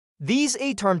These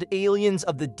 8-armed aliens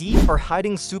of the deep are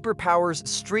hiding superpowers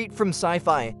straight from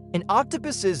sci-fi, and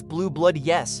Octopus's blue blood,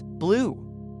 yes,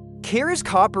 blue, carries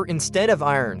copper instead of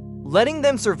iron, letting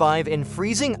them survive in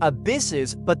freezing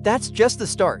abysses, but that's just the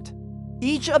start.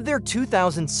 Each of their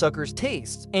 2,000 suckers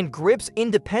tastes and grips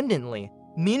independently,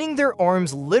 meaning their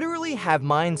arms literally have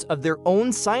minds of their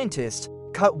own. Scientists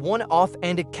cut one off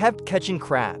and it kept catching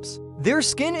crabs. Their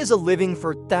skin is a living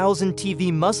for 1,000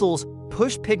 TV muscles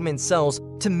push pigment cells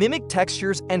to mimic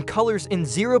textures and colors in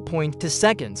 0.2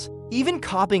 seconds, even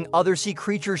copying other sea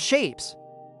creatures' shapes.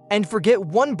 And forget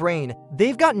one brain,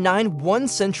 they've got 9 one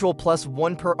central plus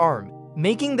 1 per arm,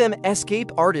 making them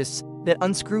escape artists that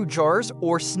unscrew jars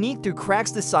or sneak through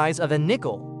cracks the size of a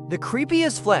nickel. The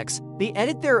creepiest flex, they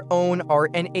edit their own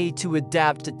RNA to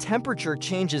adapt to temperature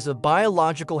changes, a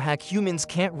biological hack humans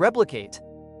can't replicate.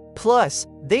 Plus,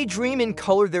 they dream and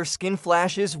color their skin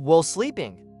flashes while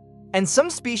sleeping. And some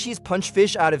species punch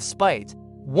fish out of spite.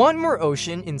 Want more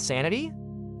ocean insanity?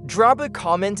 Drop a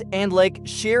comment and like,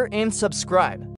 share, and subscribe.